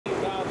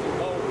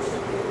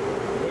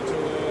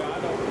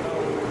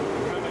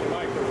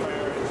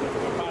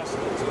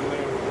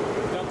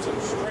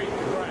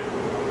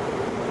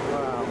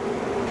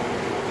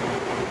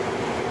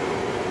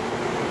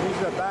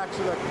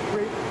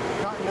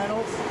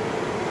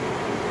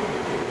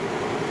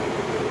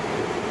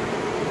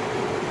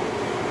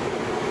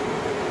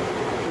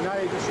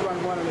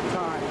run one at a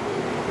time.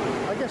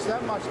 I guess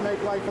that must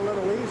make life a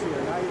little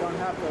easier. Now you don't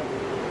have to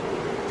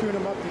tune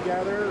them up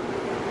together.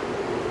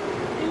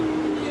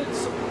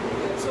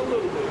 It's a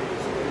little bit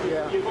easier.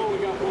 Yeah. You've only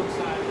got one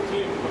side to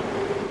tune, but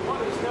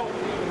what has helped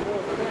even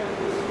more than that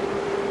is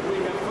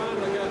we have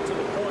finally got to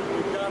the point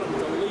we've got them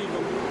to leave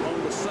them on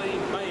the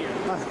same band.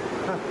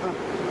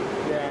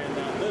 Yeah.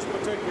 And this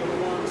particular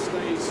one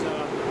stays,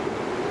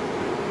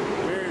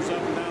 varies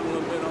up and down a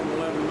little bit on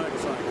 11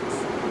 megacycles.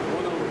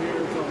 One over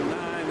here is on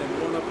 9 and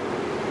one up,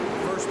 the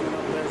first one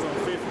up there is on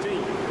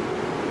 15.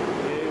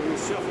 We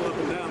shuffle up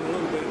and down a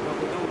little bit, but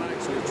we don't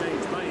actually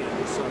change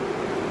bands. So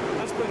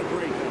that's been a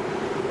great help.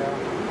 Yeah.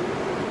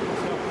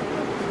 It's helped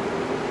tremendously.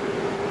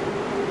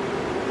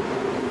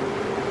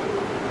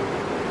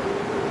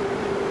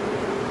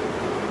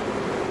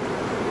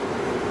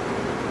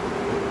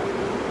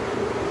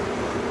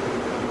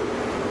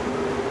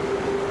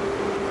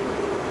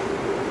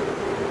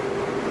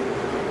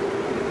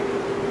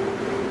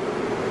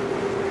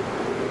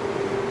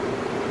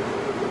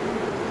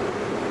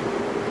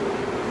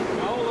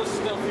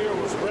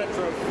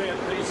 Retrofit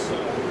these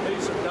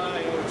are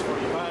diodes for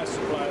your bias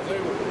supplies. They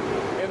were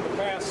in the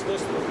past.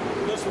 This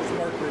was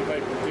mercury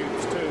vapor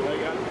tubes too. They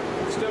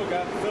still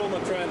got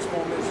filament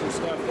transformers and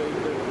stuff. The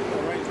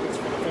arrangements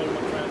for the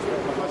filament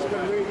transformer. Must have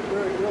been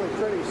really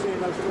pretty seeing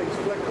those things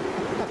flicker.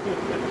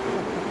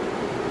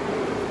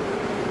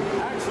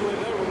 Actually,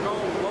 they were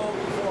gone long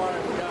before I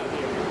ever got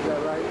here. Is that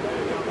right?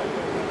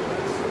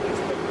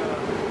 It's been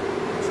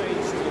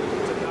changed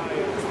to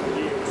diodes for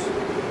years.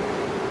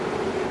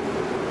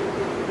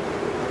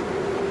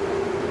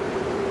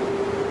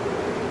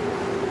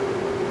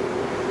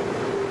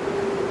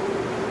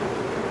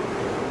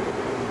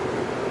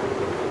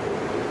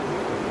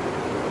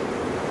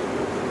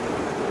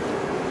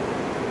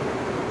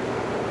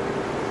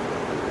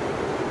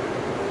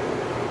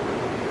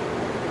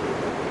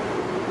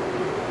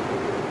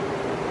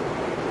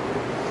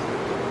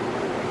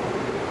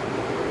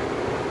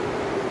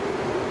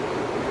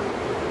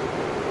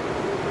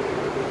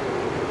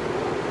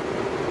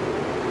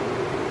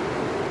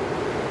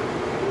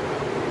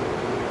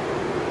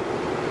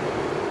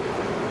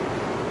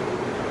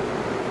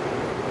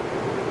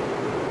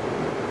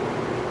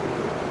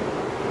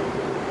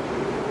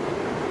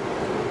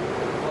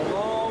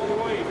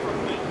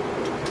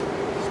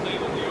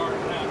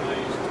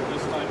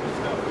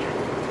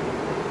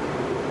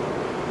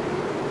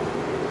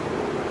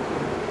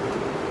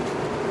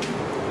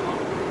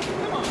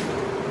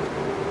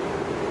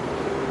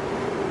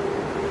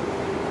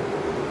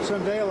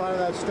 Someday a lot of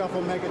that stuff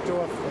will make it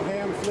to a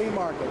ham flea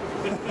market.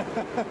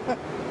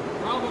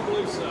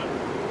 Probably so.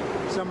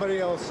 Somebody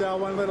will sell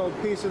one little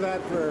piece of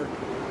that for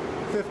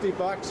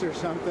 $50 or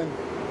something.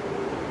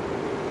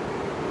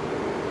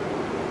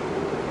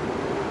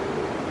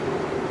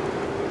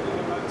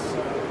 Let's a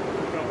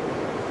couple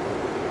of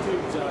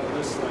tubes out of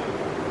this thing.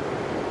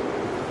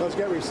 Those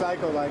get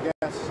recycled, I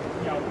guess.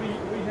 Yeah,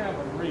 we have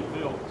them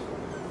rebuilt,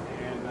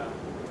 and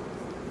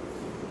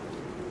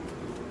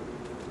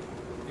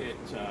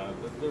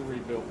the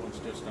rebuilt ones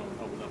just don't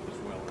hold up as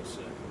well as.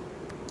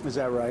 Is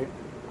that right?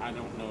 I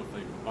don't know if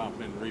they've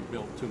been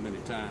rebuilt too many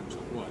times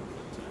or what,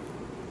 but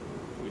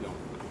we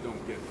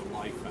don't get the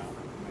life out of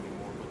them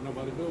anymore. But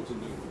nobody builds a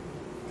new one.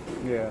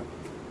 Yeah.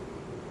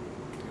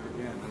 Here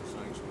again, those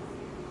things were,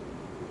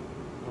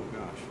 oh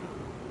gosh,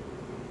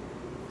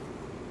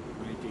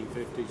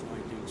 1950s,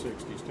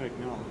 1960s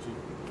technology.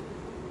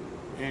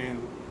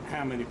 And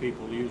how many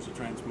people use a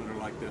transmitter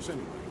like this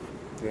anyway?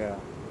 Yeah.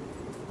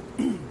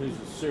 These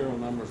are serial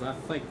numbers. I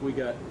think we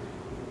got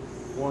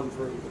 1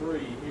 through 3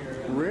 here.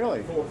 And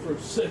really? 4 through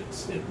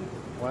 6.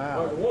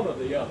 Wow. Or one or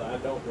the other. I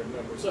don't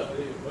remember. So,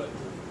 but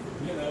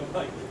you know,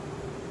 like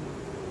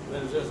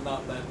there's just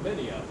not that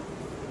many of them.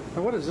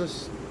 And what is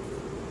this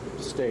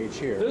stage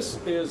here? This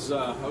is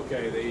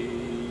okay.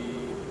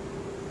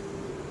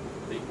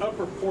 The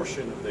upper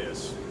portion of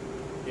this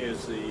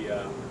is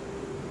the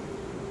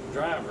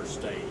driver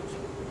stage.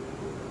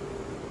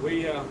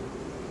 We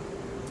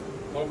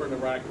over in the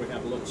rack we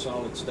have a little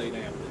solid state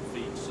amp that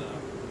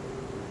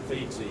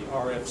feeds the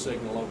RF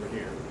signal over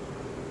here.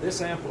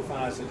 This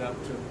amplifies it up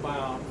to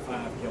about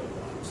 5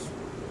 kilowatts.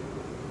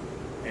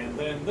 And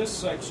then this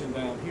section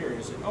down here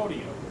is an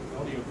audio.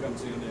 Audio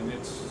comes in and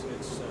it's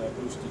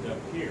boosted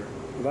up here.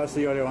 Well, that's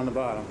the audio on the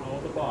bottom.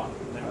 On the bottom.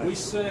 Now we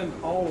send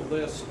all of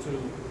this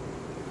to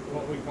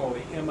what we call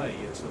the MA.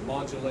 It's the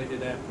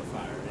modulated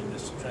amplifier in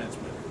this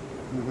transmitter.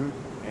 Mm-hmm.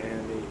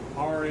 And the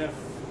RF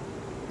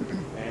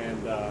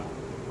and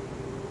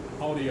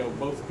audio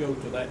both go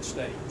to that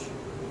stage.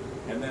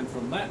 And then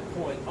from that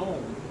point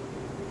on,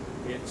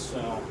 it's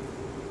a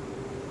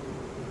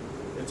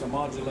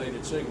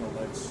modulated signal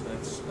that's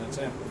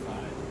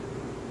amplified.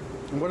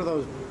 And what are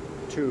those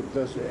tubes?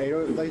 Those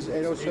 807?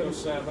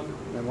 807.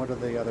 And what are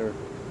the other?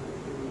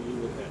 You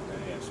would have to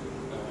ask.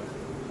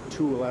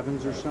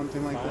 211s or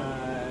something like that?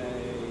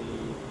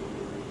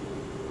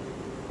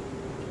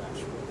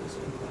 Gosh, what is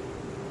it?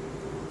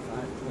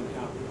 520.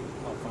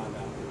 I'll find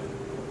out in a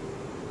minute.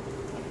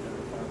 I've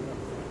never found it up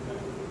like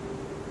that.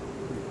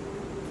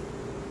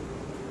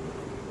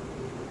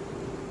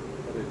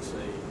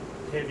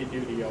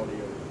 heavy-duty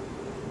audio.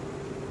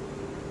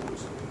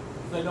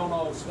 They don't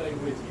all stay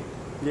with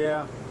you.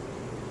 Yeah.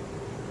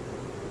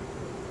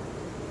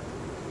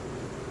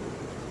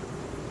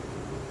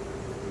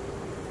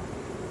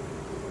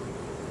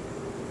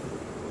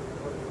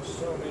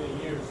 So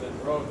many years in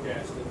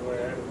broadcasting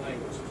where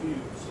everything was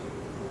tubes.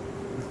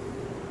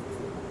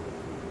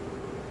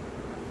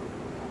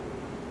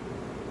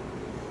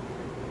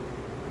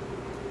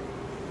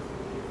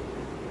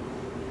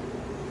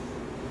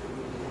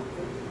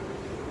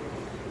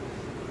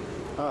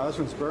 Oh, this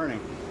one's burning.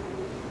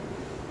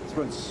 This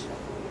one's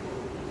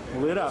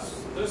lit up.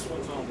 This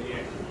one's on the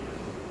air.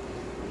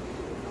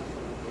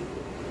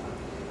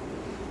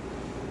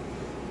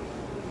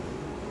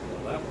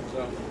 Well, that one's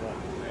up and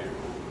running there.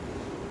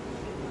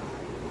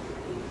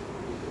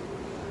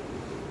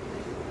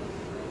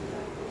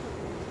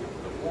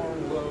 The warm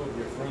glow of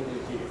your friendly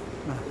heat.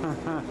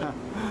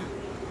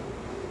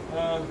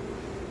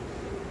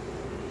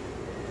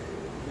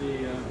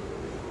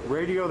 The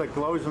Radio that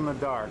glows in the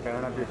dark. I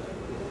don't know if you've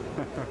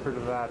heard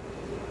of that.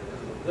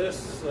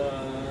 This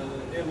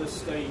in this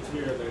stage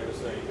here,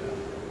 there's a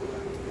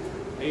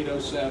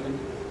 807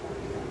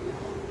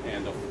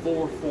 and a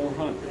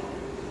 4400,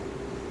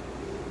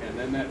 and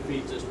then that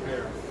feeds this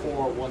pair of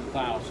 4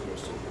 1000s.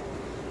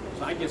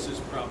 So I guess it's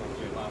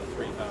probably about a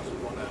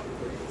 3,000 watt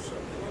output or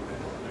something in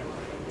that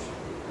range.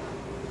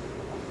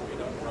 We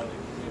don't run it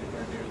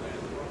anywhere near that.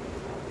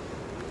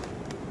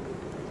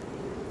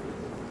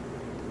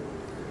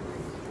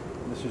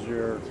 This is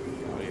your...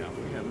 Oh yeah,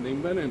 we haven't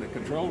even been in the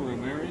control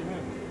room area,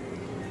 have we?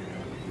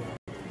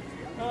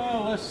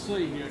 Oh, let's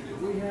see here.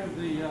 Did we have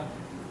the? I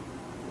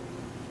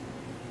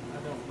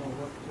don't know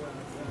what.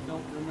 I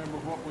don't remember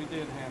what we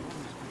did have.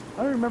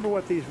 I don't remember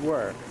what these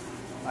were.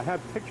 I have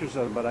pictures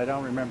of them, but I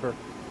don't remember.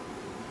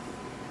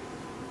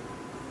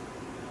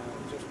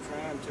 Just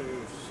trying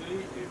to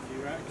see if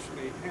you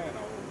actually had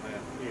all of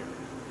that here.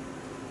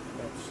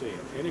 Don't see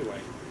it.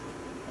 Anyway,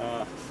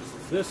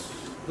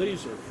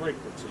 these are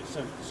frequency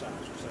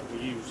synthesizers that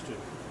we use to.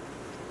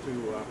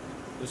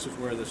 This is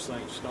where this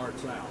thing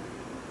starts out.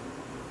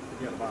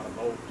 We got about a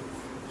volt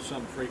of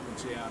some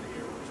frequency out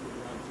here, which we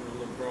run through a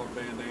little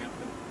broadband amp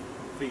and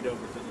feed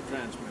over to the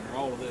transmitter.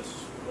 All of this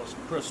was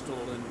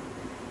crystal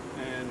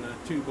and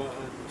tube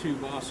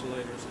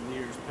oscillators in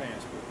years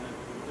past, but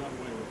we've done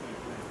away with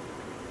that now.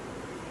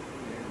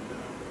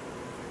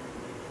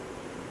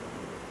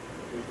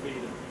 And we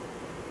feed a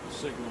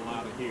signal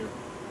out of here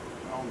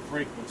on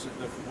frequency,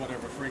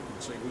 whatever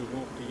frequency we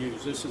want to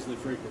use. This is the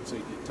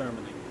frequency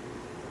determining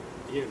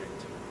unit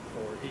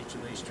for each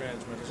of these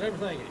transmitters.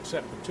 Everything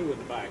except the two in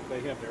the back,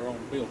 they have their own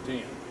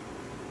built-in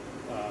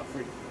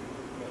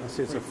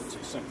frequency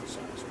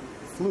synthesizer.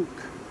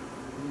 Fluke.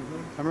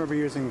 I remember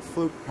using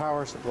Fluke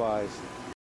power supplies.